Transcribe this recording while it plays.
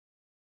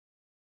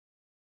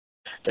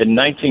In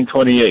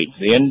 1928,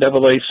 the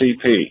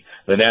NAACP,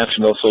 the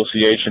National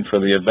Association for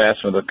the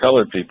Advancement of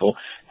Colored People,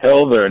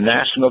 held their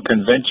national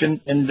convention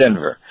in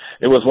Denver.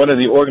 It was one of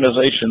the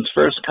organization's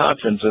first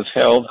conferences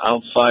held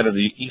outside of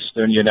the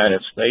eastern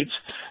United States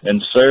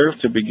and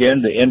served to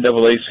begin the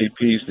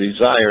NAACP's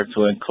desire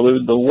to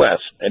include the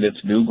West in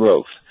its new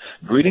growth.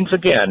 Greetings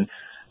again.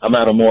 I'm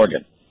Adam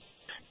Morgan.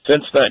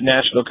 Since that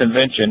national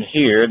convention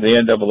here, the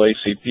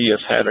NAACP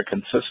has had a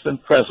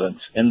consistent presence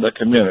in the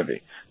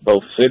community,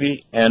 both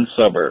city and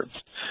suburbs.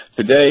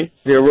 Today,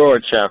 the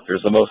Aurora chapter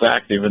is the most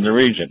active in the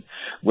region.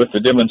 With the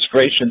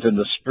demonstrations in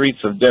the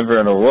streets of Denver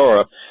and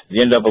Aurora, the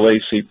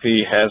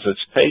NAACP has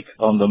its take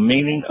on the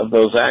meaning of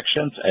those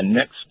actions and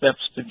next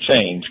steps to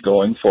change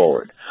going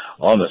forward.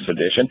 On this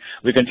edition,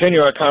 we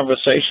continue our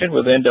conversation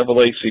with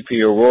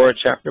NAACP Aurora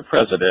chapter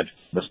president,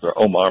 Mr.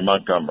 Omar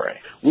Montgomery.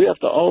 We have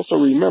to also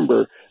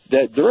remember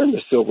that during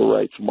the civil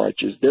rights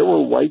marches, there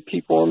were white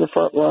people on the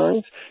front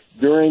lines.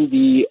 During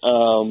the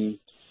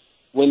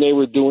when they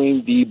were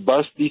doing the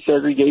bus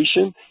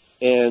desegregation,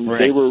 and right.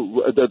 they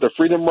were the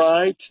Freedom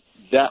Rides.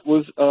 That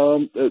was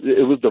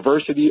it was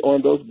diversity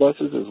on those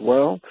buses as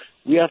well.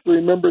 We have to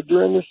remember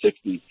during the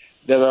 60s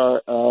that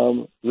our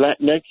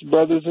Latinx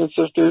brothers and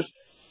sisters,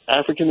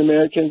 African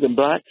Americans and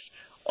blacks,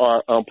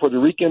 our Puerto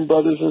Rican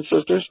brothers and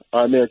sisters,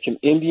 our American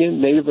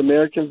Indian, Native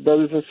Americans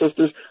brothers and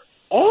sisters,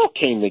 all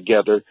came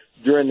together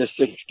during the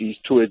 60s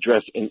to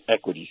address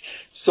inequities.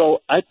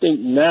 So I think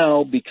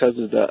now, because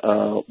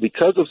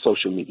of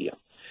social media,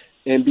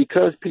 and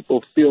because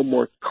people feel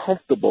more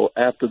comfortable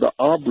after the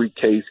Arbery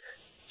case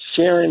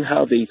sharing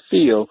how they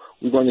feel,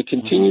 we're going to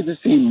continue to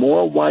see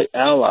more white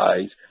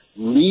allies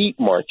lead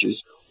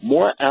marches,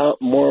 more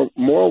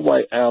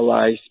white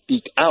allies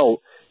speak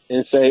out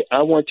and say,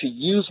 I want to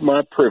use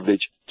my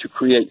privilege to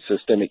create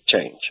systemic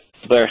change.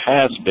 There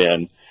has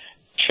been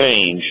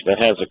change that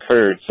has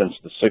occurred since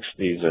the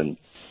 60s and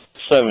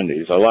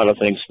 70s. A lot of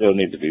things still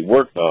need to be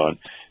worked on,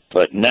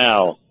 but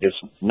now it's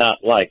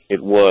not like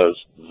it was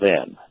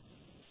then.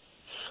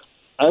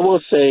 I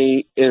will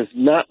say it's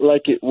not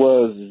like it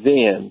was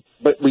then,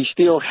 but we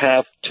still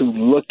have to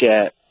look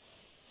at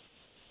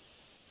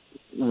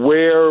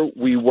where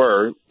we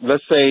were.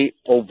 Let's say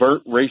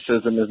overt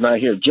racism is not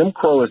here. Jim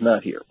Crow is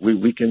not here.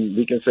 We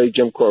can say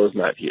Jim Crow is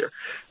not here.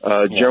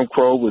 Jim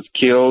Crow was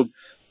killed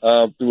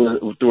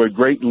through a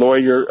great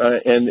lawyer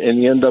in the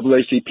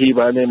NAACP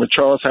by the name of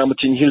Charles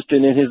Hamilton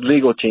Houston and his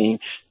legal team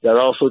that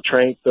also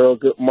trained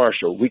Thurgood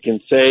Marshall. We can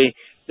say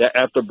that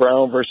after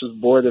Brown versus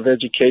Board of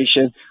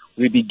Education,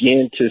 we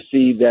began to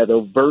see that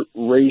overt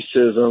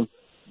racism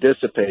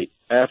dissipate.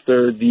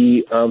 After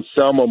the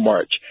Selma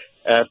March,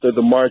 after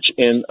the march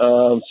in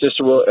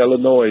Cicero,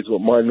 Illinois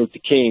with Martin Luther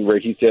King, where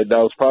he said that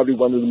was probably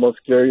one of the most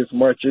scariest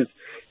marches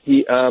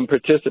he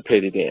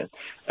participated in.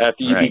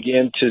 After you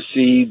begin to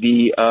see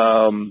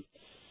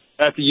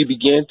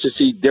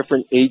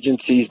different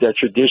agencies that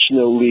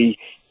traditionally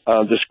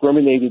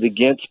discriminated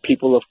against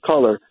people of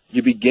color,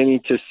 you're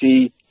beginning to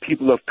see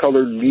people of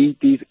color lead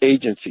these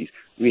agencies.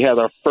 We had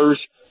our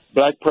first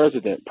black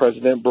president,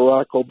 President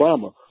Barack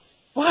Obama.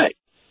 But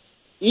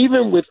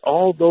even with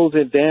all those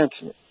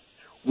advancements,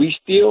 we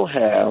still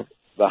have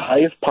the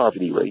highest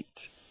poverty rates,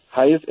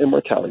 highest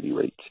immortality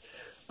rates.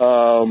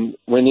 When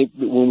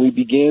we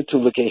began to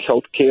look at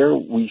health care,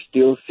 we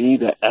still see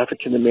that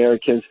African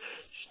Americans,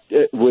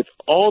 with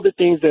all the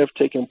things that have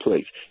taken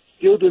place,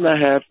 still do not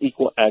have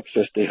equal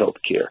access to health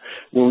care.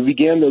 When we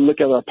began to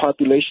look at our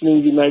population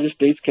in the United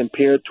States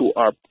compared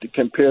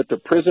to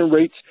prison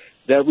rates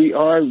that we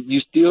are, you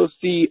still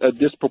see a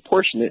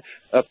disproportionate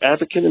of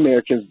African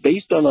Americans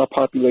based on our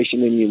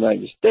population in the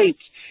United States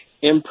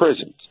in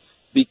prisons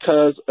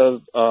because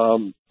of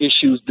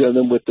issues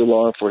dealing with the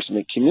law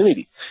enforcement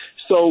community.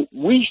 So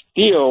we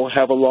still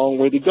have a long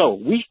way to go.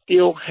 We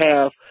still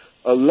have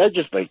a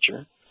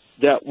legislature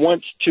that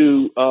wants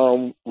to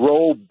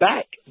roll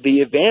back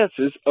the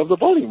advances of the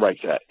Voting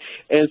Rights Act.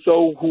 And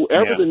so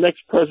whoever the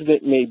next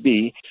president may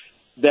be,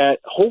 that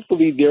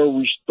hopefully they'll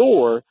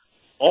restore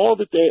all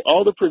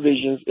the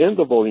provisions in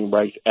the Voting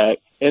Rights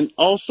Act and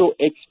also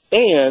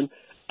expand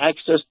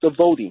access to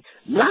voting,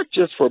 not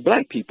just for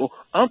black people.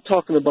 I'm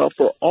talking about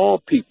for all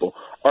people,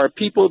 or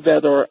people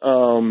that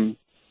are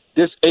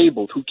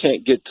disabled who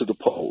can't get to the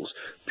polls,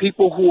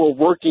 people who are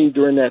working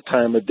during that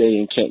time of day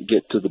and can't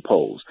get to the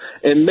polls,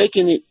 and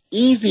making it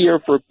easier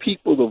for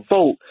people to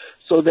vote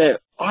so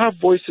that our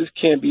voices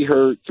can be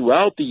heard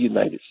throughout the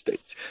United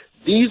States.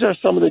 These are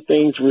some of the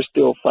things we're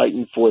still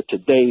fighting for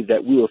today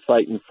that we were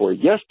fighting for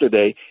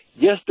yesterday.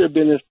 Yes, there have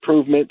been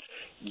improvements.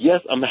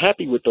 Yes, I'm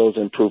happy with those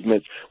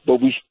improvements, but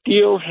we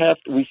still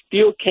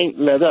can't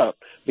let up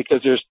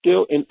because there's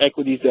still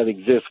inequities that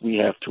exist we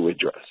have to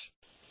address.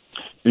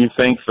 Do you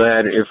think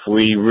that if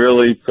we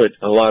really put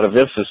a lot of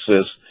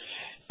emphasis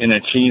in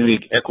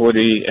achieving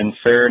equity and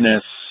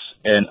fairness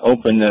and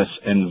openness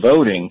in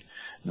voting,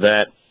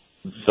 that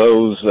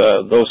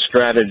those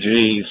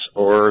strategies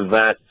or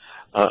that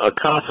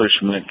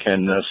accomplishment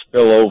can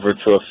spill over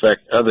to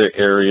affect other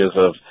areas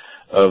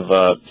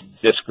of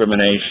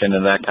discrimination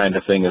and that kind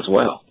of thing as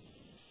well?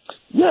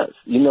 Yes.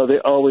 They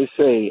always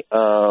say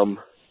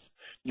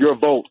your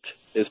vote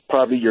is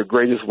probably your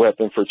greatest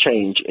weapon for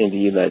change in the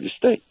United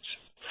States.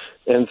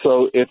 And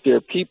so if there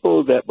are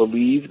people that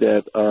believe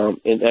that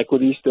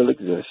inequity still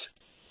exists,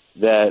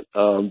 that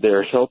there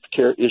are health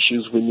care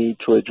issues we need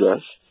to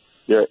address,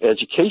 there are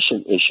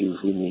education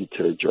issues we need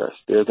to address,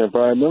 there's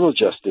environmental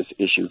justice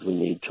issues we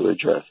need to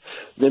address,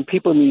 then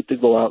people need to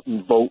go out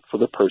and vote for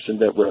the person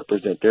that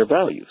represents their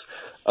values.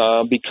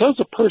 Because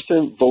a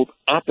person votes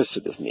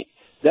opposite of me,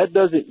 that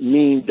doesn't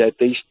mean that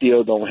they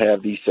still don't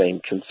have these same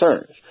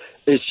concerns.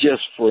 It's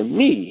just, for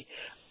me,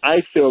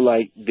 I feel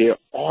like there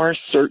are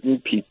certain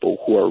people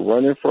who are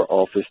running for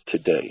office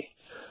today,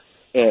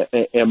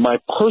 and my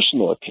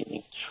personal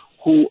opinion,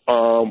 who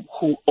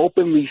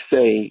openly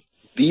say,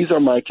 these are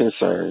my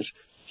concerns,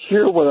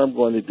 here's what I'm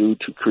going to do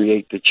to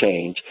create the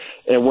change,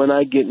 and when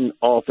I get in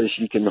office,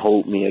 you can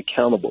hold me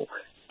accountable.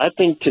 I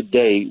think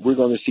today we're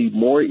going to see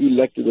more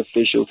elected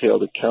officials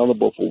held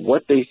accountable for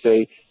what they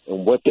say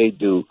and what they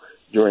do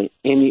during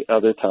any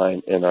other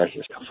time in our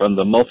history. From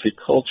the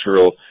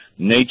multicultural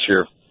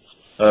nature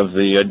of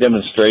the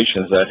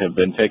demonstrations that have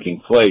been taking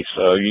place,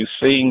 are you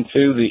seeing,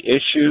 too, the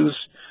issues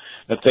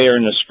that they are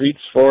in the streets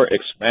for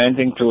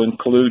expanding to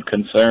include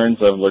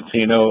concerns of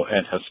Latino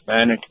and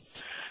Hispanic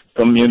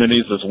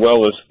communities as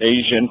well as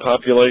Asian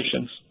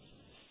populations?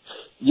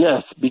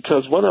 Yes,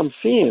 because what I'm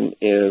seeing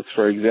is,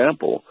 for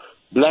example,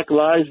 Black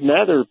Lives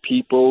Matter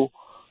people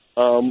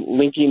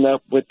linking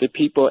up with the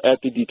people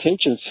at the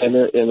detention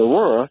center in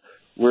Aurora,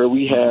 where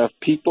we have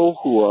people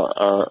who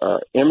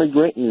are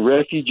immigrant and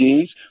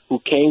refugees who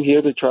came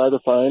here to try to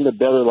find a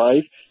better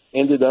life,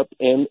 ended up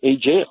in a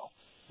jail.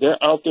 They're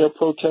out there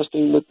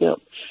protesting with them.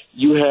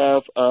 You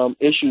have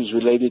issues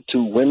related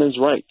to women's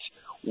rights,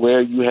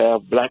 where you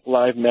have Black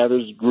Lives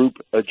Matters group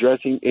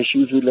addressing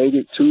issues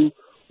related to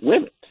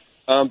women.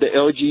 The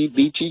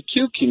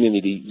LGBTQ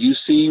community, you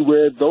see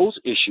where those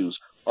issues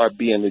are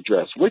being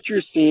addressed. What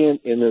you're seeing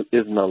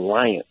is an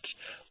alliance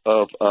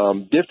of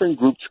different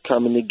groups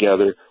coming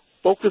together,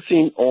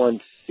 focusing on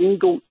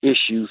single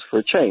issues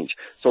for change.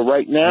 So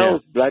right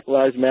now, Black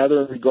Lives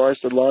Matter in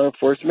regards to law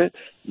enforcement.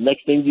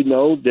 Next thing you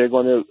know, they're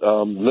going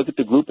to look at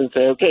the group and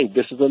say, okay,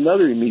 this is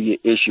another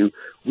immediate issue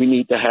we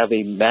need to have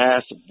a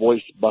mass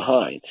voice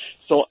behind.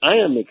 So I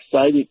am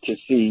excited to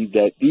see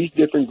that these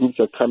different groups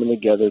are coming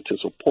together to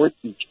support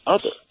each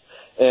other.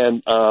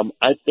 And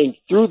I think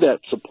through that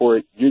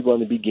support, you're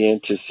going to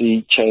begin to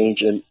see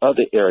change in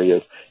other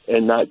areas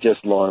and not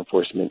just law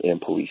enforcement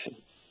and policing.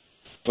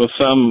 Well,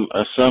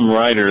 some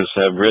writers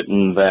have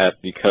written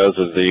that because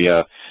of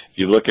if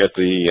you look at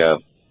the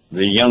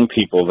young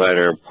people that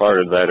are part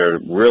of that are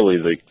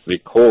really the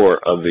core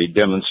of the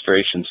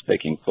demonstrations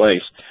taking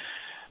place.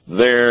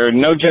 There are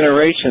no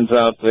generations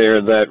out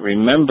there that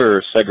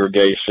remember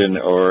segregation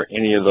or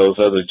any of those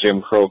other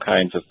Jim Crow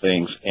kinds of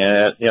things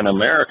in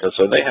America,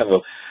 so they have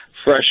a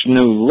fresh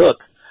new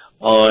look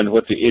on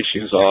what the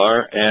issues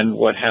are and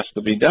what has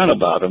to be done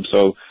about them.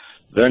 So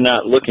they're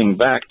not looking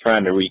back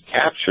trying to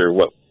recapture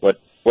what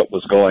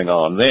was going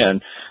on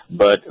then,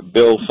 but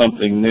build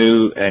something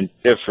new and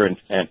different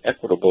and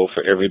equitable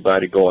for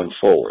everybody going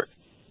forward.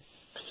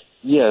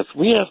 Yes,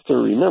 we have to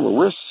remember,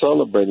 we're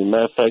celebrating.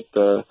 Matter of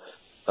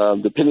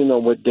fact, depending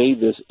on what day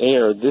this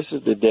aired, this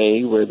is the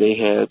day where they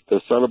had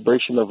the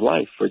celebration of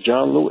life for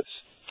John Lewis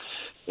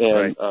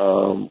and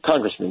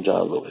Congressman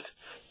John Lewis.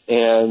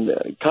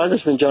 And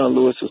Congressman John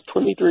Lewis was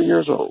 23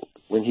 years old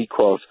when he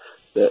crossed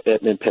the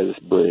Edmund Pettus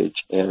Bridge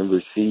and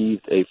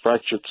received a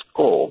fractured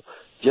skull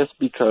just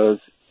because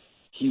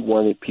he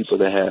wanted people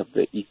to have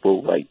the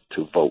equal right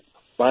to vote.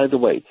 By the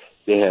way,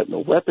 they had no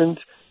weapons,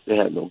 they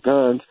had no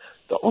guns.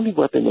 The only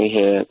weapon they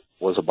had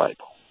was a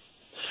Bible.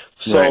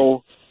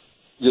 So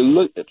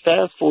you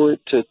fast forward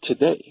to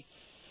today.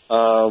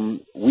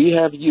 We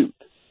have youth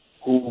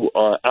who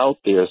are out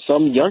there,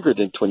 some younger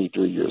than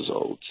 23 years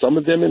old, some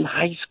of them in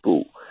high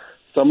school,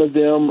 some of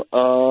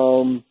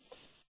them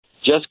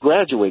just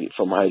graduated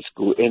from high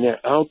school, and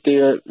they're out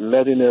there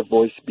letting their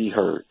voice be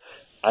heard.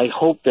 I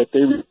hope that they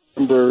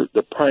remember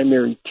the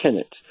primary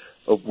tenets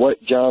of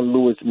what John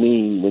Lewis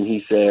means when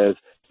he says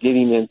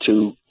getting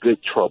into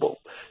good trouble,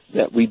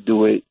 that we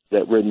do it,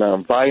 that we're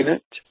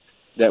nonviolent,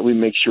 that we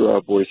make sure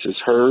our voice is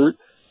heard,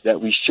 that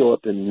we show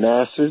up in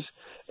masses,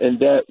 and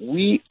that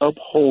we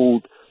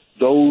uphold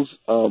those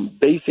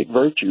basic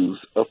virtues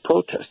of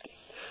protesting,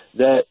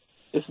 that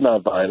it's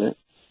nonviolent,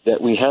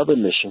 that we have a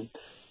mission,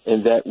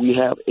 and that we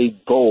have a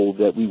goal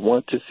that we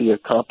want to see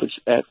accomplished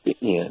at the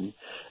end,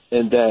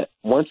 and that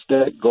once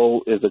that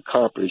goal is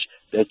accomplished,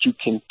 that you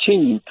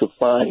continue to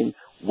find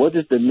what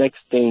is the next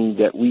thing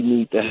that we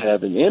need to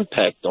have an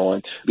impact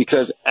on.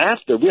 Because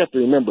we have to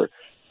remember,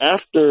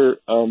 after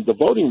the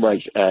Voting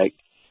Rights Act,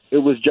 it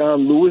was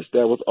John Lewis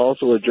that was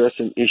also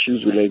addressing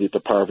issues related to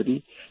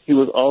poverty. He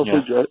was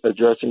also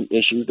addressing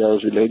issues that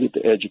was related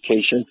to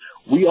education.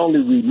 We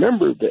only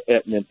remember the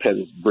Edmund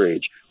Pettus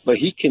Bridge, but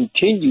he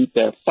continued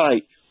that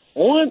fight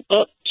on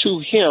up to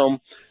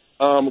him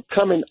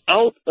coming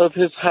out of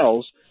his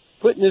house,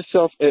 putting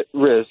himself at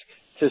risk,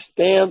 to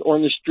stand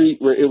on the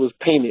street where it was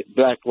painted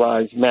Black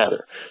Lives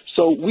Matter.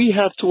 So we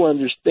have to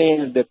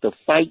understand that the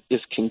fight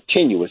is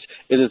continuous.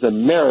 It is a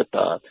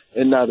marathon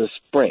and not a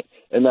sprint.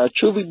 And I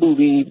truly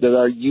believe that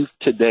our youth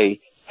today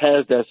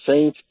has that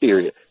same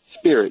spirit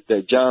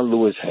that John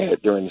Lewis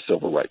had during the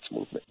Civil Rights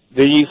Movement.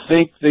 Do you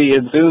think the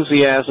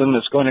enthusiasm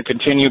is going to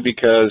continue?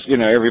 Because,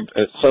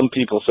 some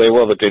people say,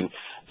 well,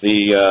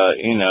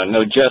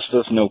 no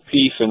justice, no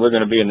peace, and we're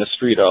going to be in the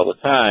street all the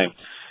time.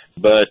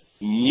 But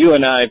you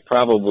and I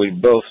probably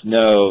both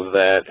know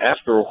that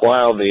after a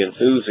while the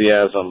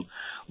enthusiasm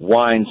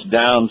winds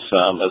down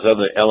some as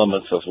other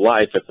elements of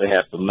life that they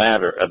have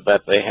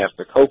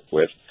to cope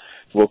with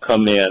will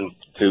come in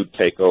to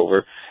take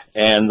over.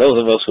 And those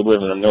of us who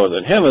live in the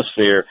Northern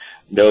Hemisphere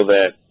know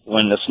that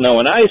when the snow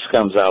and ice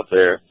comes out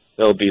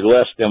there'll be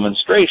less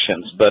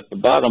demonstrations. But the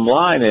bottom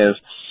line is,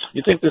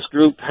 you think this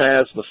group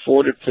has the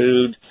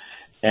fortitude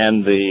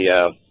and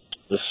the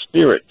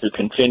spirit to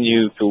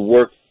continue to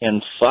work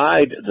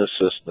inside the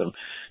system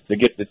to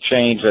get the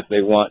change that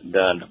they want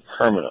done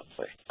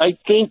permanently? I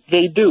think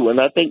they do, and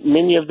I think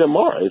many of them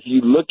are. If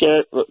you look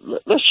at,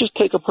 let's just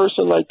take a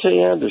person like Tay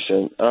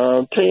Anderson.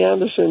 Tay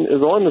Anderson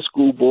is on the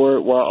school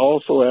board while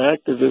also an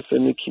activist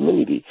in the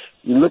community.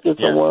 You look at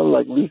someone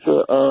like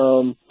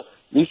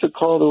Lisa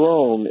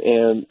Calderon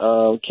and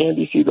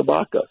Candy C.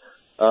 Tabaka.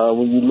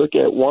 When you look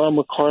at Juan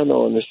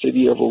McCarno in the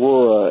city of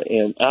Aurora,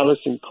 and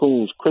Allison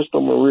Coons, Crystal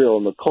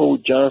Muriel, Nicole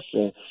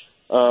Johnson,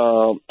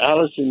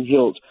 Allison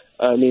Hilt,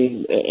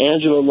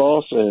 Angela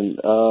Lawson.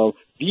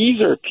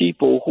 These are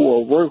people who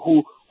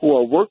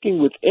are working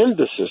within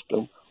the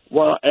system,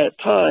 while at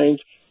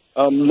times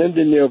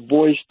lending their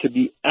voice to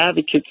be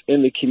advocates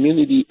in the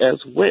community as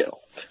well.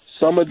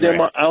 Some of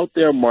them are out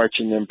there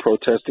marching and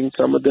protesting.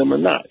 Some of them are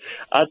not.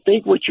 I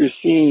think what you're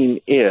seeing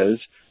is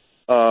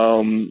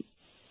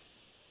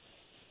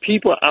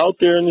people out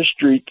there in the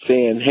street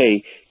saying,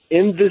 hey,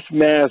 in this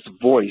mass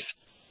voice,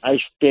 I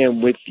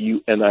stand with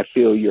you and I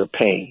feel your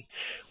pain.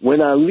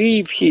 When I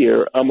leave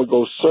here, I'm going to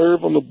go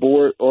serve on the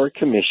board or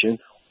commission,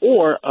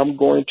 or I'm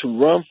going to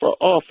run for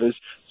office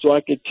so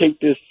I can take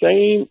this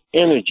same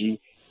energy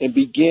and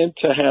begin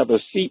to have a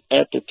seat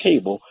at the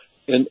table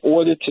in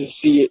order to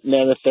see it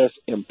manifest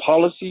in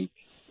policy,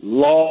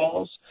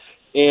 laws,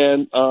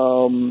 and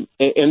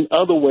in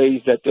other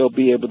ways that they'll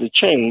be able to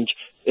change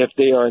if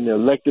they are an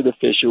elected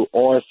official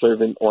or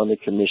serving on the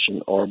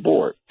commission or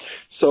board.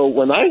 So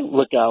when I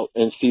look out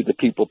and see the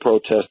people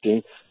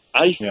protesting,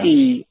 I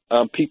see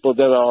people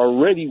that are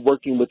already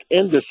working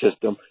within the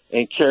system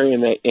and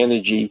carrying that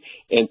energy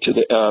into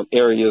the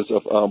areas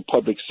of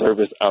public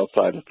service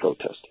outside of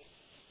protesting.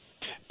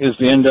 Is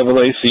the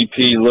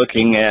NAACP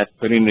looking at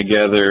putting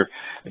together,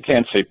 I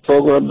can't say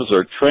programs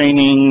or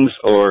trainings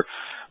or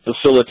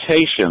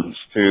facilitations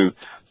to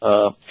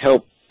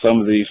help some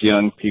of these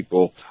young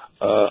people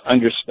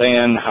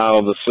understand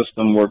how the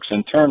system works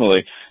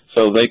internally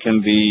so they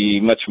can be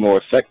much more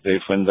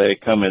effective when they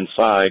come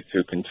inside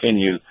to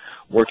continue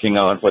working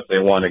on what they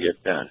want to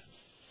get done?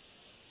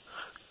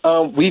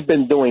 We've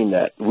been doing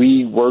that.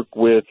 We work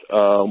with,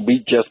 we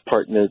just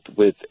partnered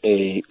with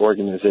a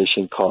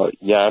organization called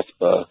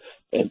YASPA,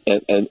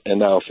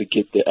 and I'll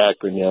forget the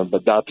acronym,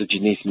 but Dr.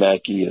 Janice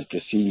Mackey is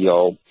the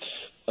CEO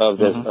of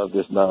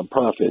this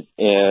nonprofit.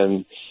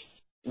 And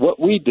what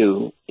we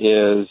do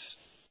is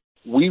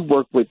we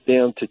work with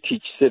them to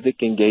teach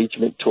civic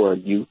engagement to our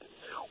youth.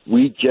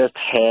 We just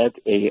had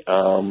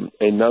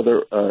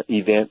another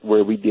event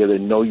where we did a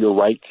Know Your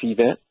Rights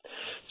event.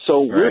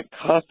 So we're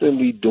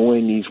constantly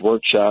doing these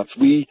workshops.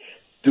 We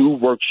do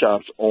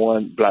workshops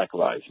on Black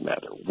Lives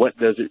Matter. What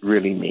does it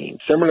really mean?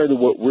 Similar to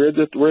what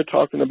we're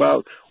talking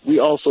about, we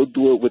also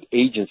do it with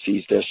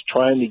agencies that's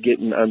trying to get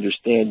an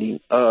understanding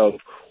of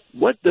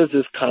what does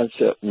this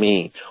concept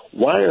mean?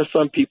 Why are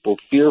some people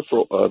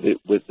fearful of it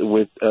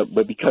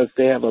but because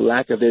they have a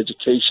lack of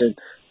education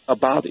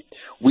about it?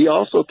 We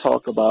also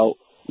talk about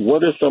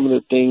what are some of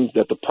the things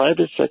that the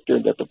private sector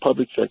and that the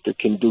public sector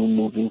can do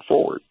moving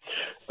forward.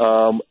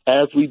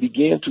 As we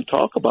begin to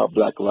talk about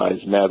Black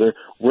Lives Matter,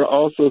 we're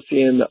also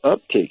seeing the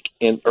uptick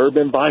in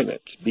urban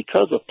violence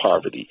because of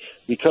poverty,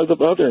 because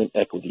of other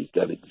inequities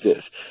that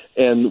exist.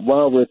 And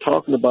while we're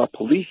talking about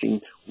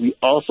policing, we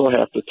also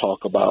have to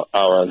talk about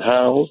our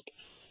unhoused.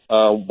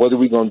 What are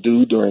we going to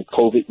do during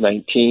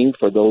COVID-19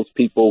 for those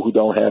people who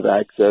don't have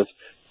access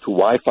to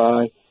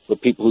Wi-Fi, for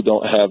people who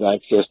don't have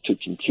access to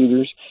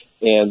computers,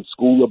 and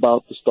school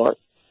about to start?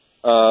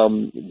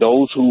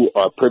 Those who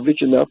are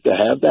privileged enough to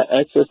have that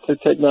access to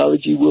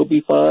technology will be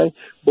fine.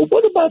 But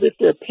what about if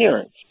their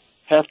parents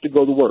have to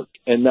go to work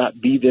and not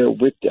be there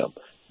with them?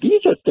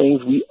 These are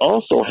things we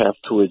also have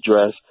to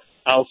address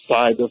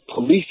outside of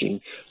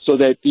policing so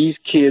that these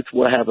kids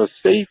will have a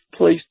safe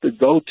place to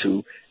go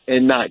to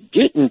and not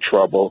get in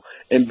trouble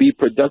and be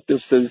productive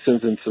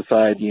citizens in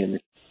society.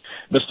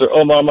 Mr.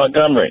 Omar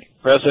Montgomery,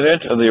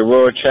 president of the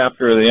Aurora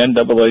chapter of the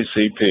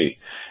NAACP.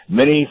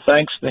 Many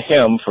thanks to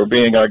him for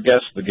being our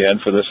guest again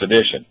for this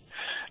edition.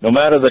 No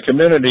matter the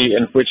community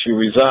in which you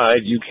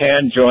reside, you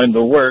can join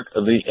the work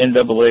of the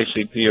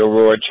NAACP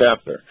Aurora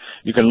chapter.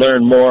 You can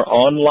learn more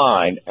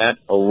online at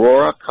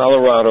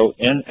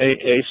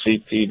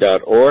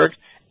AuroraColoradoNAACP.org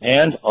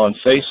and on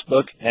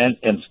Facebook and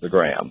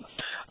Instagram.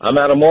 I'm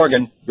Adam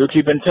Morgan. Do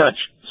keep in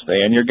touch.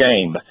 Stay in your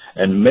game.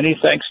 And many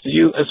thanks to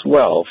you as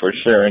well for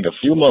sharing a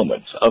few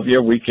moments of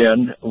your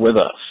weekend with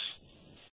us.